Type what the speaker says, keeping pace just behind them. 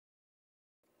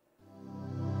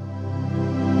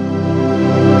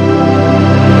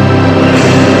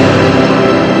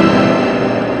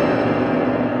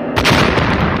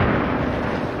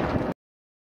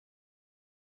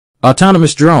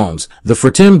Autonomous drones, the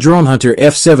DroneHunter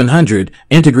F700,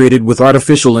 integrated with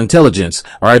artificial intelligence,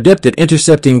 are adept at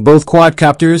intercepting both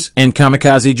quadcopters and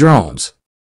kamikaze drones.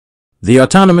 The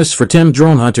autonomous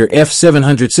DroneHunter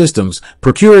F700 systems,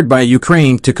 procured by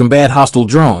Ukraine to combat hostile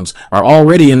drones, are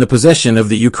already in the possession of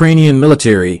the Ukrainian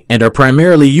military and are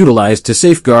primarily utilized to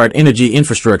safeguard energy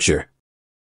infrastructure.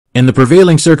 In the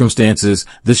prevailing circumstances,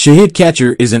 the Shahid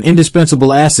catcher is an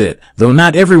indispensable asset, though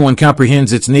not everyone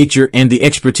comprehends its nature and the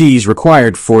expertise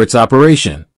required for its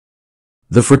operation.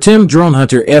 The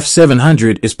DroneHunter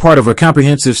F700 is part of a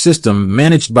comprehensive system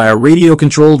managed by a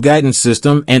radio-controlled guidance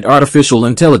system and artificial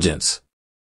intelligence.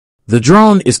 The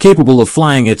drone is capable of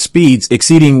flying at speeds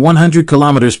exceeding 100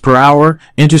 km per hour,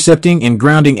 intercepting and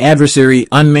grounding adversary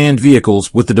unmanned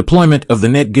vehicles with the deployment of the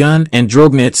net gun and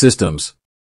DroneNet systems.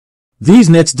 These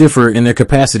nets differ in their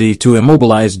capacity to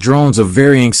immobilize drones of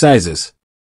varying sizes.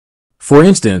 For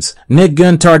instance, net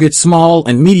gun targets small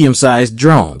and medium-sized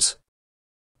drones.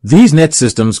 These net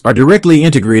systems are directly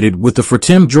integrated with the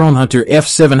DroneHunter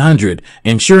F700,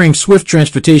 ensuring swift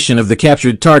transportation of the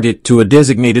captured target to a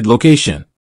designated location.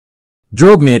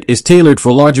 DroneNet is tailored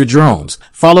for larger drones,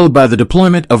 followed by the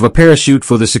deployment of a parachute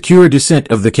for the secure descent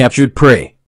of the captured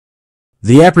prey.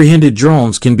 The apprehended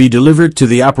drones can be delivered to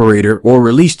the operator or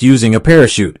released using a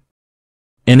parachute.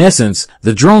 In essence,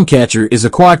 the drone catcher is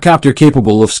a quadcopter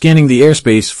capable of scanning the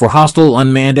airspace for hostile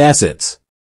unmanned assets.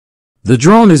 The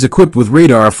drone is equipped with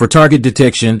radar for target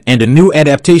detection and a new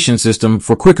adaptation system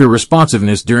for quicker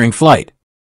responsiveness during flight.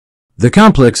 The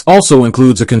complex also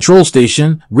includes a control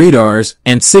station, radars,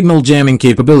 and signal jamming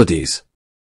capabilities.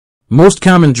 Most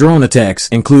common drone attacks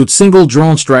include single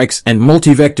drone strikes and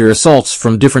multi-vector assaults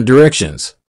from different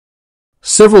directions.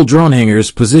 Several drone hangars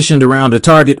positioned around a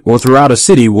target or throughout a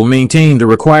city will maintain the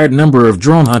required number of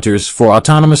drone hunters for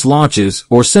autonomous launches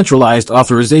or centralized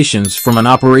authorizations from an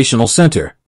operational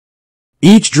center.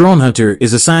 Each drone hunter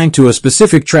is assigned to a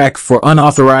specific track for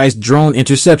unauthorized drone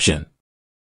interception.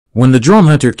 When the drone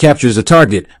hunter captures a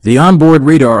target, the onboard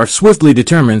radar swiftly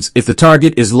determines if the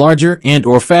target is larger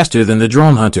and/or faster than the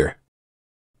drone hunter.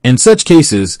 In such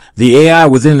cases, the AI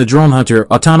within the drone hunter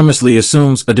autonomously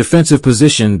assumes a defensive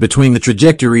position between the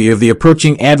trajectory of the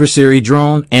approaching adversary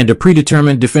drone and a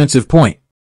predetermined defensive point.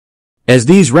 As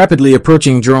these rapidly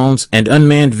approaching drones and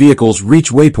unmanned vehicles reach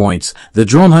waypoints, the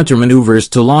drone hunter maneuvers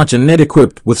to launch a net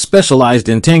equipped with specialized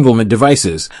entanglement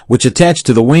devices, which attach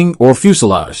to the wing or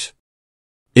fuselage.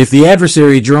 If the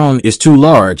adversary drone is too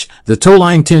large, the tow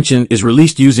line tension is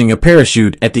released using a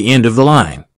parachute at the end of the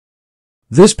line.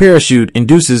 This parachute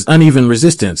induces uneven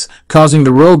resistance, causing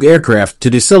the rogue aircraft to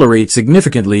decelerate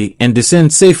significantly and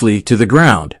descend safely to the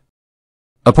ground.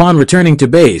 Upon returning to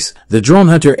base, the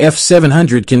DroneHunter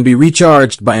F700 can be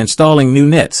recharged by installing new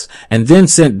nets, and then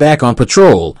sent back on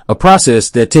patrol, a process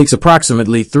that takes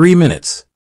approximately 3 minutes.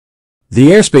 The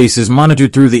airspace is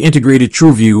monitored through the integrated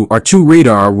TrueView R2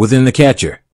 radar within the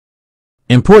catcher.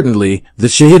 Importantly, the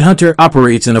Shahid Hunter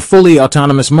operates in a fully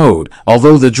autonomous mode,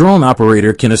 although the drone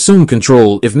operator can assume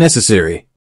control if necessary.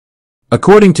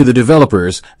 According to the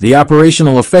developers, the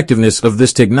operational effectiveness of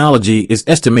this technology is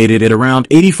estimated at around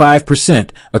 85%,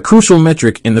 a crucial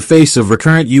metric in the face of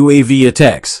recurrent UAV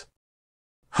attacks.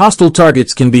 Hostile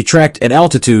targets can be tracked at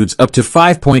altitudes up to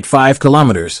 5.5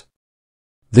 kilometers.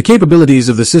 The capabilities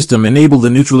of the system enable the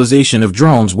neutralization of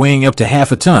drones weighing up to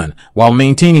half a ton, while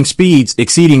maintaining speeds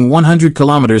exceeding 100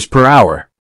 km per hour.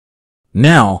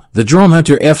 Now, the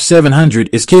DroneHunter F700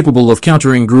 is capable of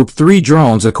countering Group 3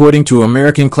 drones according to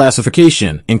American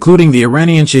classification, including the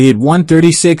Iranian Shahid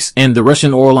 136 and the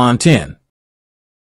Russian Orlan 10.